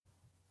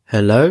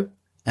Hello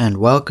and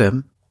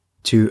welcome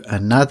to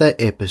another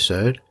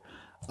episode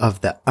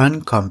of the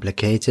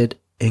Uncomplicated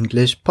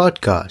English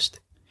Podcast.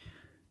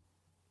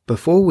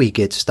 Before we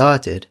get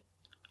started,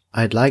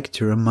 I'd like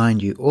to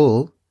remind you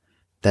all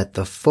that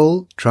the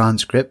full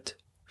transcript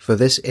for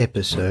this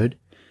episode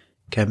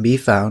can be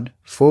found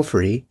for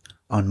free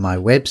on my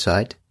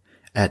website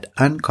at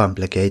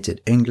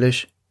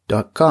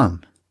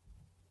uncomplicatedenglish.com,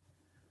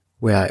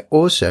 where I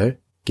also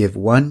give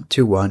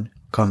one-to-one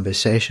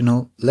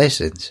conversational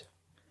lessons.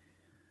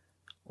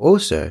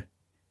 Also,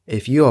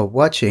 if you are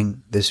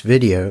watching this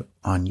video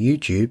on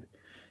YouTube,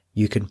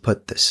 you can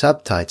put the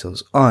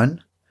subtitles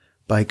on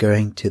by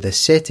going to the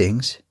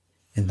settings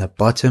in the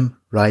bottom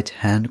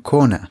right-hand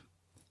corner.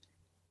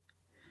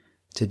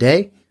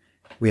 Today,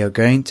 we are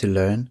going to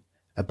learn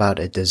about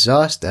a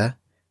disaster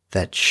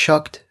that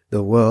shocked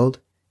the world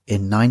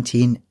in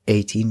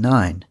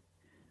 1989,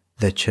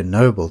 the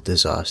Chernobyl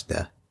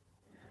disaster.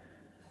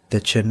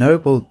 The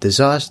Chernobyl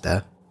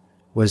disaster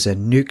was a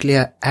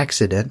nuclear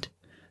accident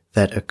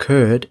that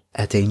occurred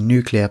at a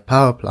nuclear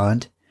power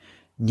plant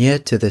near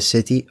to the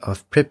city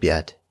of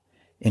Pripyat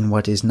in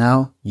what is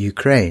now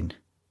Ukraine.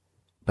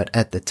 But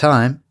at the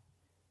time,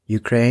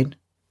 Ukraine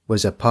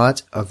was a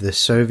part of the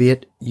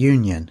Soviet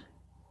Union.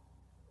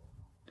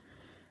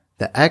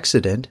 The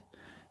accident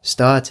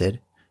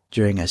started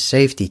during a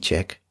safety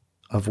check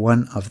of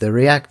one of the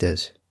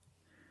reactors.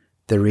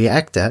 The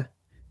reactor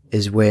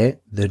is where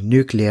the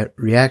nuclear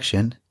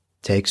reaction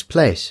takes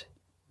place.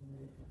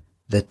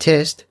 The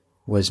test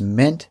was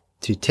meant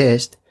to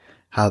test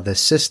how the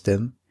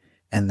system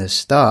and the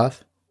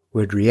staff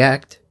would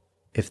react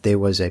if there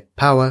was a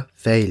power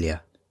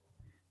failure,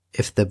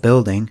 if the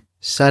building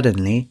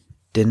suddenly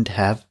didn't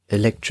have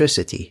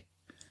electricity.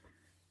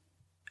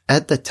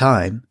 At the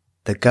time,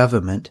 the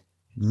government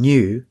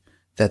knew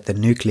that the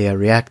nuclear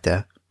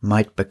reactor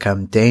might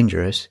become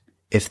dangerous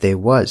if there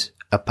was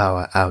a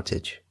power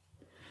outage.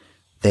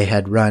 They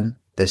had run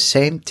the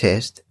same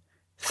test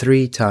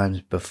 3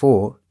 times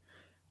before,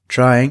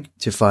 trying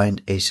to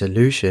find a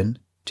solution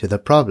to the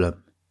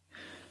problem.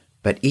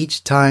 But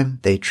each time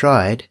they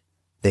tried,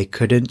 they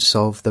couldn't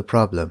solve the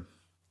problem.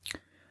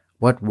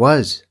 What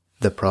was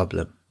the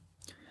problem?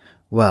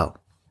 Well,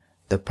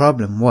 the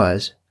problem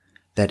was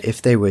that if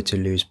they were to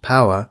lose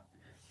power,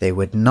 they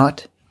would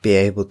not be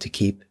able to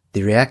keep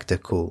the reactor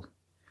cool.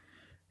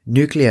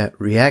 Nuclear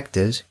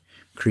reactors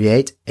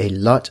create a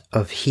lot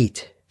of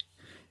heat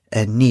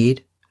and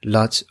need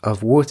lots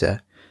of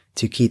water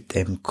to keep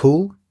them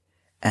cool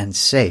and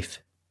safe.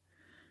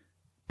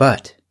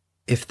 But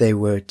if they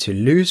were to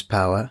lose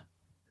power,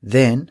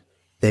 then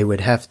they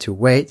would have to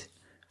wait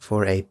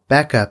for a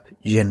backup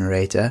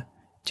generator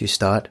to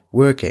start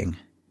working.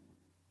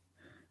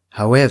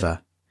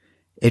 However,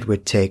 it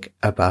would take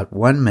about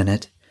 1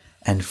 minute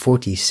and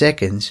 40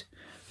 seconds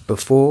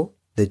before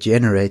the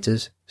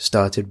generators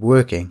started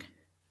working.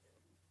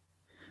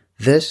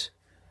 This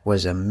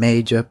was a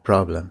major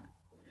problem,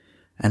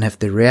 and if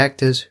the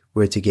reactors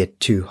were to get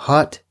too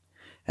hot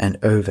and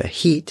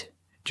overheat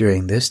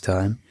during this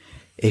time,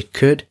 it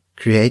could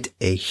create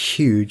a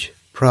huge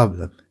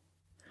problem.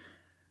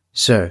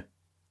 So,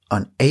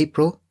 on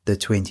April the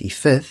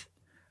 25th,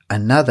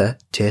 another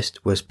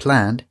test was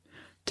planned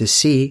to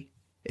see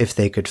if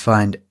they could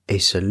find a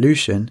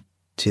solution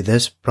to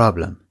this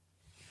problem.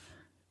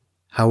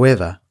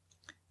 However,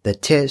 the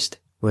test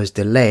was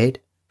delayed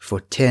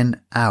for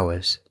 10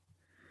 hours.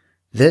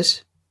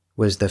 This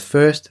was the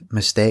first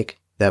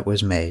mistake that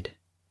was made.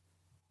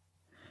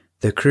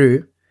 The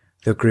crew,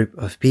 the group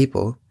of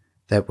people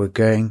that were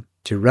going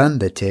to run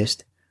the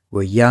test,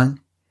 were young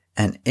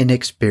and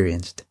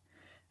inexperienced,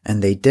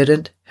 and they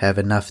didn't have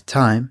enough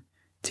time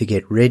to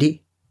get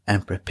ready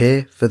and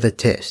prepare for the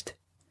test.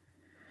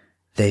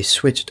 They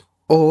switched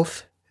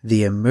off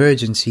the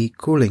emergency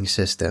cooling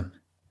system.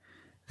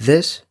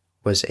 This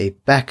was a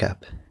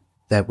backup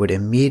that would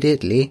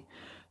immediately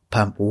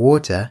pump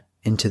water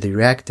into the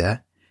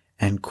reactor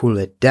and cool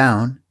it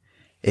down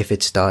if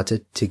it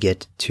started to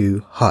get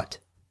too hot.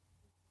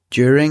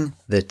 During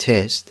the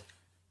test,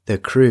 the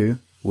crew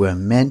were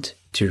meant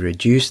to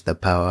reduce the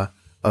power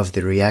of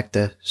the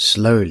reactor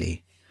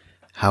slowly.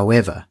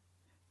 However,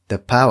 the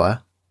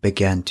power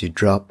began to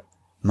drop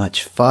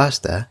much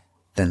faster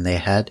than they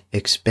had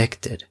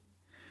expected.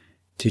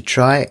 To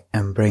try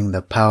and bring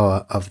the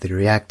power of the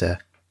reactor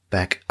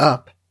back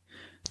up,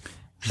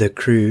 the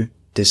crew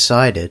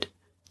decided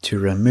to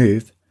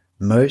remove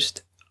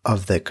most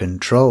of the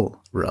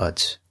control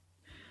rods.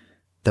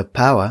 The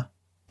power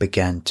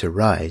began to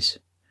rise,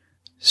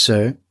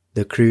 so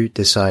the crew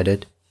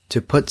decided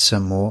to put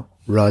some more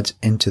rods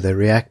into the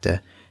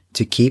reactor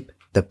to keep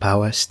the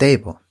power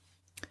stable.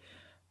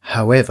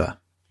 However,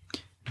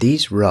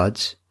 these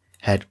rods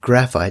had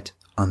graphite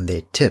on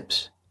their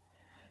tips.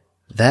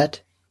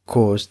 That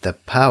caused the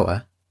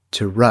power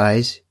to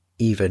rise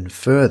even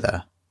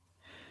further.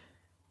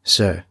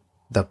 So,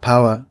 the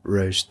power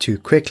rose too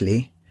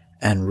quickly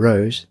and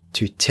rose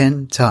to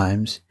 10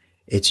 times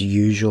its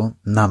usual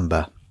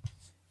number.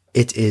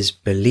 It is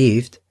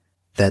believed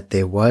that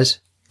there was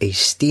a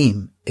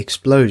steam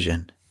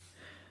explosion.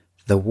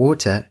 the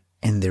water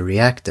in the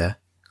reactor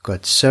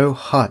got so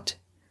hot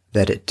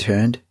that it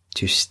turned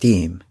to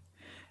steam,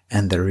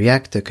 and the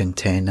reactor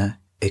container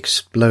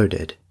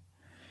exploded.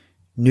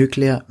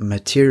 Nuclear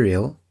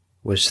material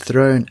was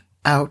thrown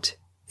out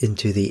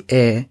into the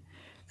air,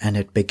 and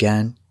it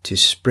began to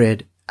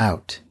spread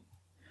out.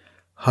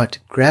 Hot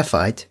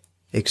graphite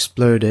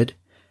exploded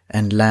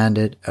and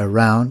landed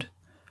around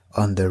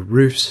on the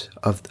roofs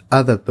of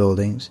other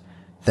buildings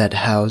that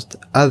housed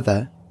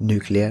other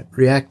nuclear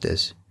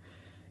reactors.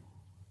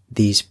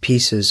 These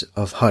pieces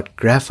of hot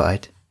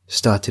graphite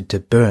started to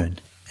burn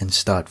and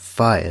start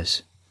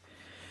fires.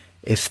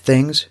 If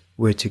things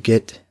were to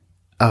get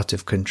out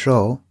of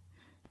control,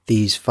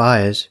 these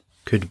fires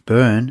could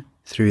burn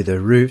through the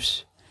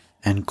roofs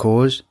and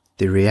cause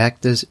the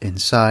reactors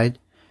inside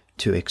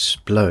to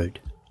explode.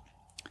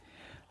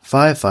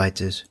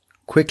 Firefighters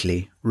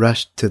quickly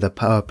rushed to the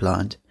power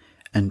plant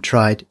and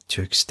tried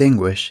to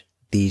extinguish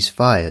these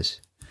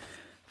fires.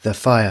 The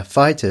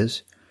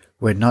firefighters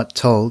were not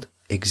told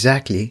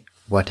exactly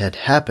what had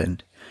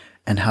happened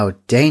and how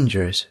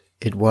dangerous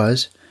it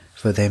was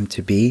for them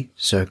to be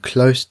so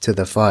close to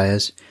the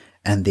fires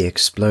and the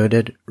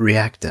exploded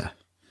reactor.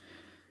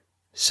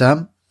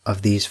 Some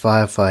of these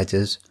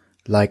firefighters,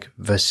 like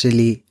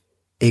Vasily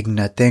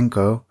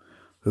Ignatenko,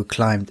 who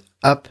climbed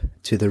up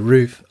to the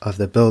roof of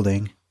the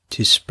building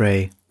to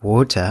spray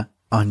water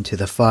onto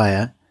the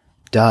fire,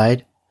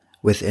 died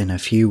within a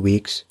few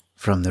weeks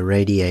from the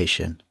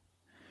radiation.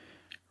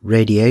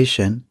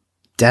 Radiation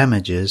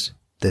damages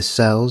the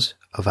cells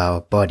of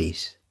our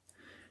bodies.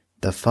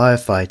 The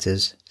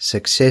firefighters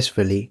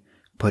successfully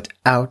put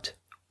out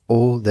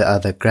all the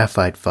other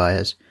graphite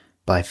fires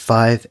by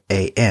 5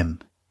 a.m.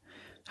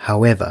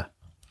 However,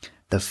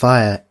 the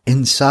fire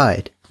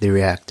inside the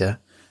reactor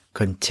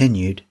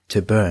continued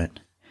to burn,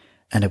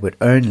 and it would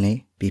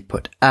only be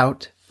put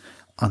out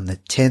on the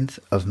 10th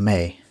of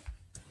May.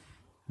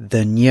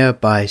 The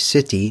nearby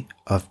city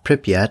of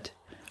Pripyat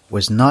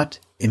was not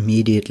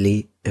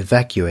immediately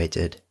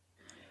evacuated.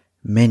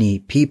 Many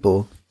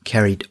people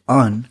carried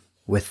on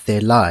with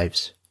their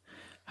lives.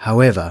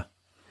 However,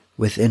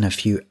 within a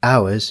few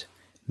hours,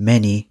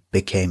 many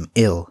became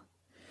ill.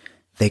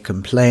 They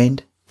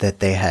complained that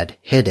they had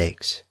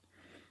headaches,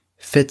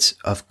 fits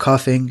of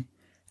coughing,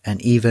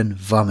 and even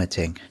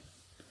vomiting.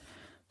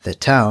 The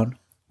town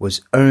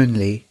was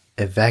only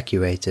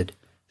evacuated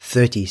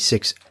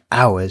 36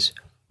 hours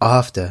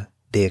after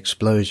the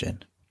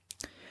explosion.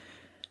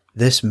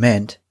 This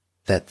meant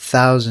that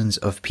thousands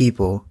of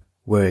people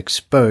were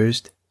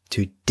exposed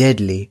to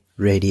deadly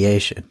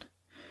radiation.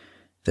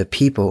 The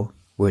people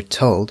were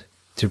told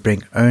to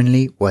bring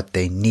only what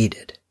they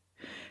needed,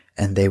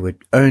 and they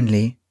would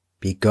only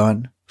be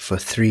gone for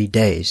 3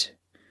 days.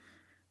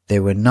 They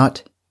were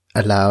not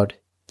allowed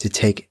to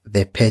take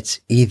their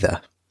pets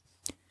either.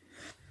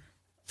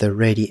 The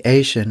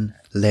radiation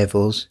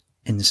levels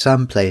in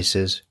some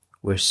places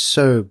were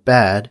so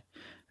bad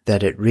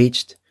that it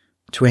reached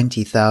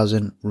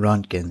 20,000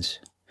 Roentgens.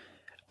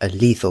 A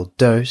lethal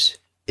dose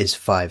is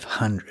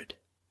 500.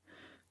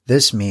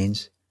 This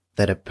means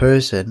that a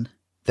person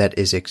that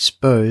is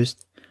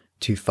exposed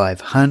to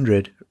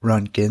 500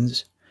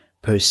 Roentgens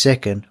per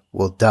second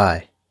will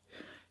die,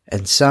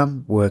 and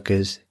some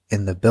workers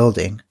in the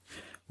building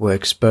were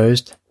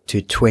exposed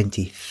to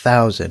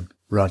 20,000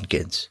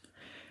 Roentgens,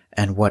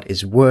 and what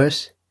is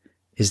worse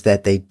is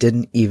that they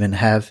didn't even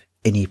have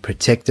any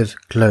protective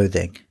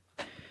clothing.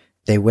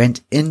 They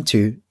went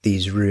into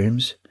these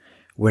rooms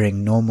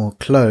wearing normal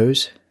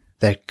clothes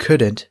that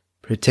couldn't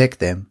protect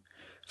them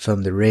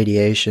from the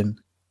radiation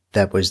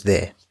that was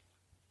there.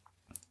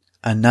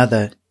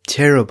 Another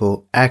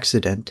terrible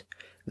accident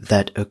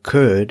that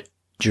occurred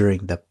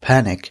during the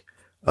panic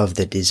of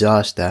the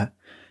disaster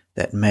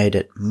that made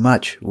it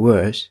much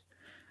worse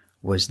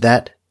was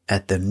that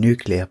at the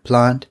nuclear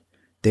plant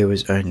there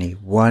was only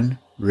one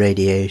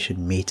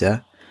radiation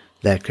meter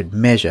that could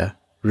measure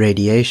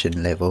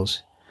radiation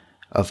levels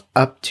of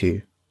up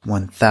to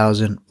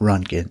 1,000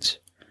 Roentgens.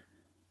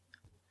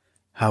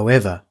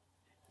 However,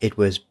 it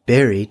was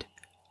buried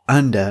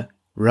under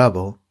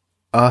rubble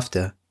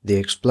after the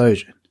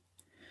explosion.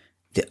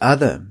 The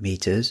other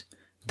meters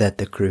that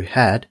the crew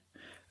had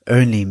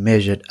only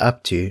measured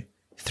up to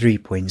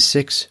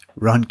 3.6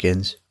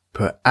 Roentgens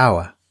per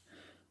hour.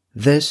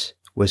 This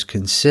was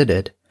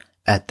considered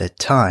at the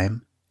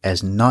time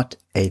as not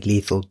a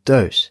lethal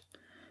dose,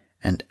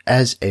 and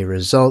as a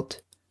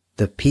result,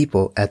 the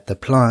people at the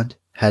plant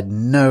had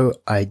no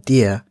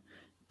idea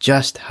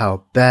just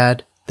how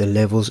bad the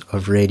levels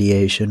of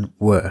radiation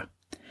were,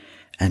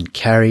 and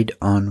carried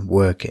on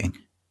working.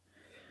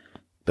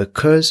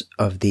 Because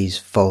of these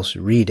false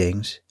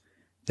readings,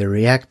 the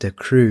reactor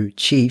crew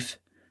chief,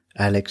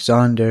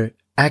 Alexander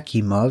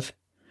Akimov,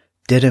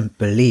 didn't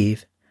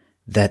believe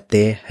that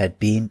there had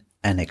been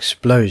an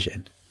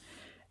explosion,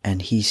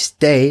 and he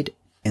stayed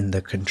in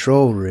the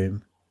control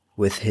room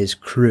with his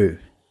crew.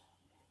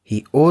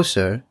 He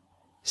also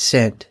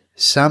sent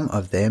some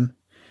of them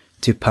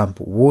to pump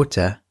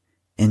water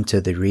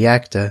into the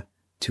reactor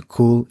to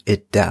cool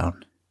it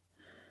down.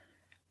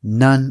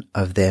 None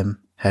of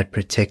them had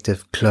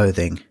protective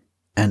clothing,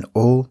 and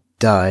all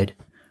died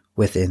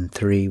within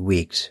 3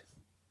 weeks.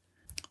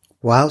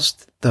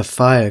 Whilst the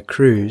fire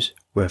crews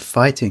were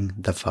fighting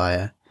the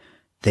fire,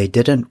 they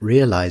didn't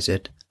realize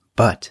it,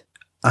 but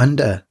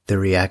under the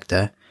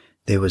reactor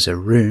there was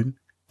a room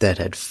that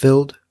had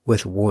filled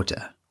with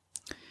water.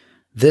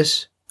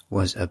 This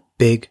was a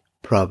big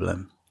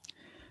problem,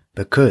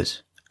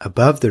 because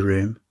above the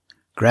room,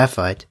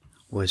 graphite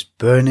was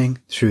burning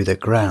through the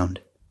ground.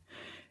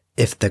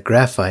 If the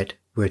graphite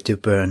were to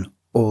burn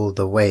all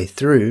the way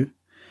through,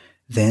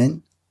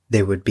 then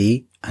there would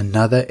be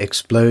another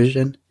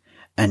explosion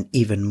and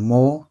even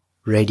more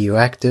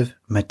radioactive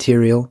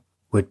material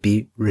would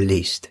be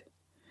released.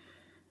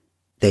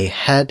 They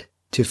had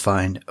to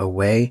find a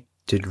way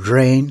to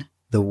drain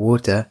the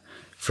water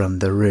from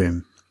the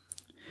room.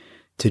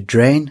 To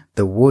drain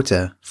the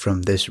water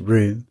from this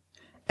room,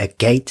 a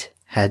gate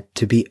had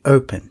to be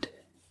opened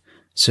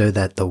so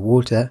that the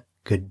water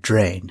could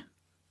drain.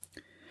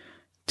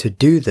 To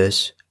do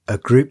this, a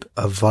group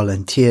of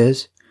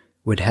volunteers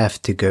would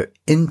have to go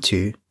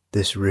into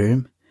this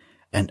room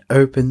and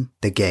open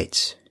the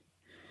gates.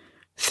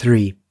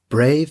 3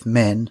 brave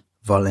men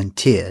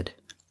volunteered.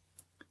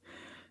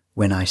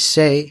 When I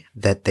say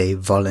that they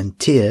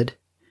volunteered,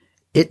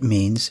 it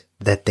means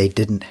that they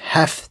didn't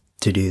have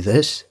to do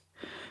this.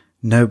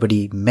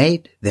 Nobody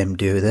made them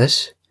do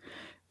this.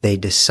 They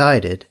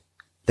decided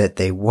that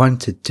they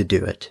wanted to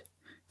do it,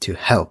 to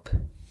help.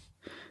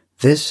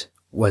 This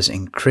was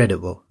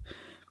incredible,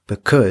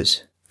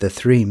 because the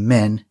 3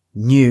 men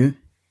knew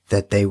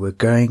that they were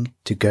going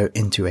to go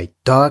into a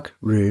dark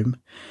room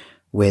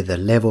where the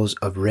levels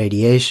of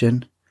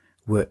radiation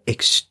were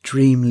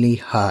extremely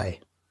high.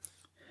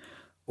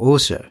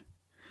 Also,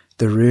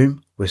 the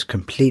room was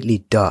completely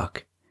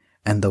dark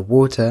and the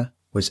water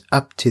was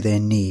up to their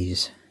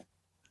knees.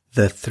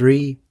 The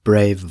 3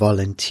 brave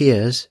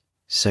volunteers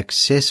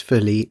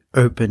successfully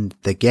opened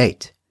the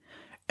gate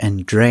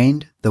and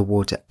drained the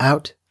water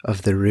out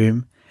of the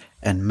room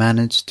and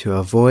managed to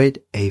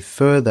avoid a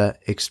further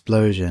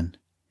explosion.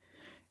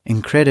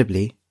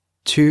 Incredibly,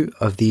 2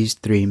 of these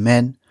 3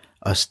 men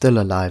are still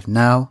alive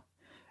now,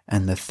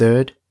 and the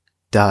 3rd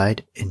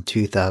died in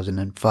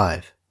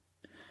 2005.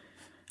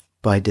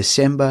 By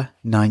December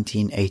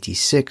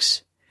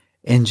 1986,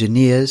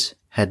 engineers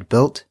had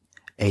built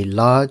a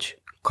large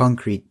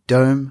concrete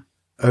dome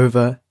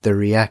over the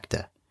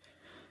reactor.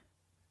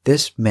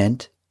 This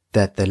meant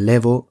that the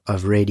level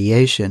of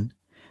radiation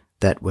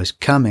that was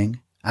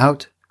coming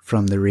out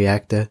from the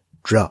reactor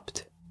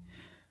dropped.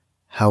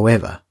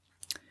 However,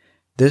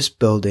 this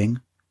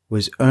building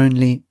was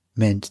only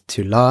meant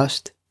to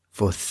last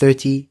for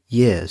 30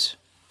 years.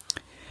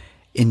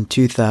 In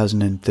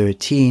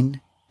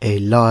 2013, a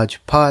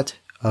large part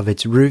of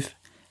its roof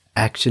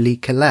actually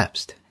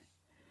collapsed.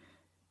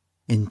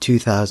 In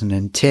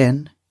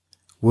 2010,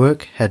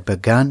 work had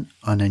begun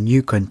on a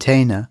new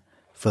container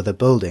for the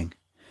building,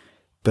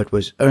 but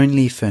was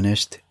only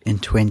finished in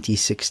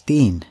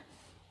 2016.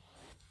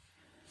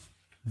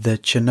 The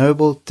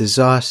Chernobyl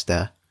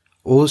disaster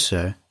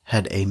also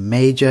had a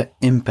major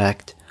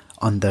impact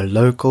on the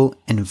local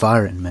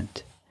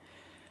environment.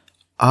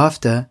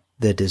 After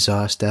the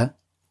disaster,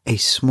 a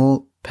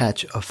small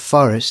patch of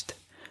forest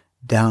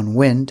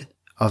downwind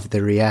of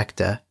the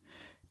reactor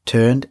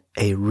turned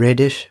a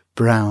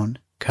reddish-brown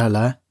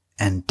color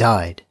and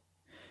died.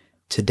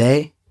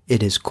 Today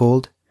it is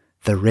called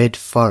the Red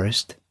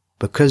Forest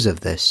because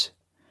of this.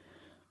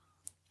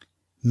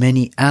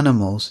 Many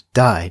animals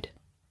died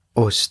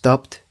or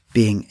stopped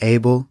being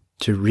able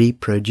to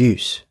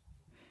reproduce.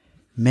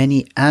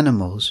 Many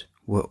animals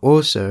were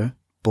also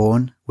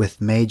born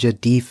with major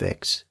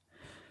defects.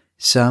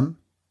 Some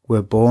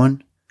were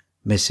born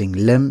missing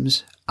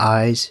limbs,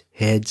 eyes,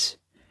 heads,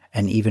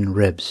 and even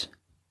ribs.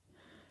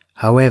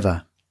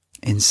 However,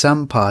 in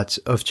some parts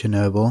of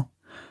Chernobyl,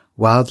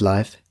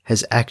 wildlife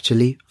has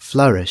actually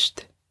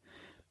flourished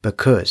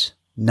because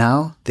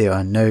now there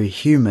are no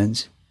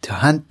humans to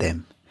hunt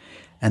them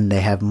and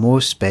they have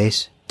more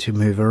space to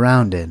move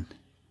around in.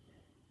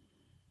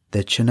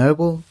 The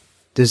Chernobyl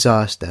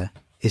disaster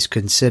is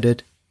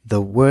considered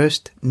the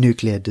worst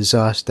nuclear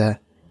disaster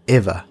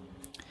ever,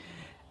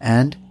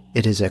 and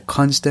it is a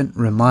constant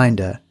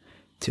reminder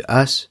to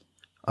us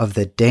of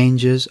the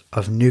dangers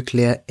of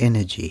nuclear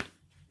energy.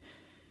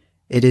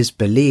 It is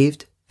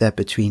believed that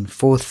between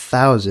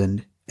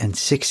 4,000 and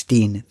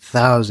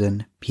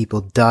 16,000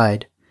 people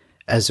died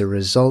as a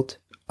result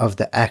of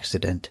the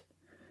accident.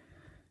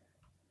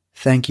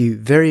 Thank you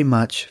very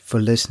much for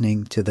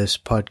listening to this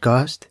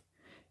podcast.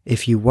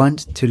 If you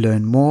want to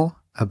learn more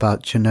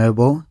about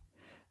Chernobyl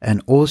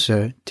and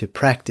also to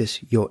practice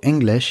your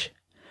English,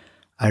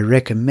 I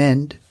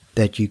recommend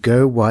that you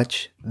go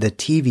watch the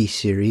TV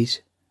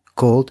series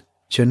called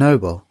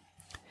Chernobyl.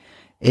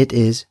 It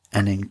is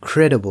an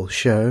incredible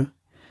show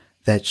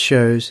that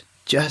shows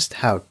just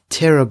how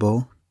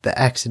terrible the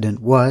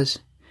accident was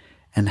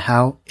and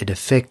how it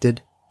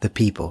affected the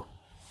people.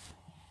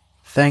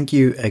 Thank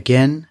you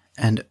again,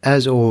 and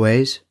as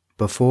always,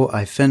 before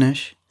I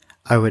finish,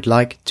 I would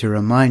like to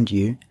remind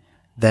you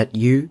that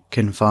you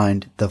can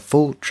find the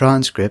full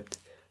transcript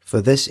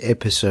for this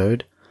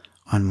episode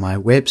on my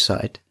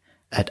website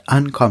at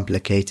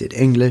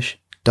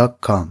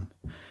uncomplicatedenglish.com,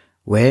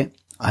 where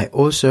I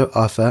also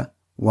offer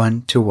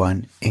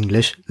one-to-one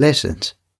English lessons.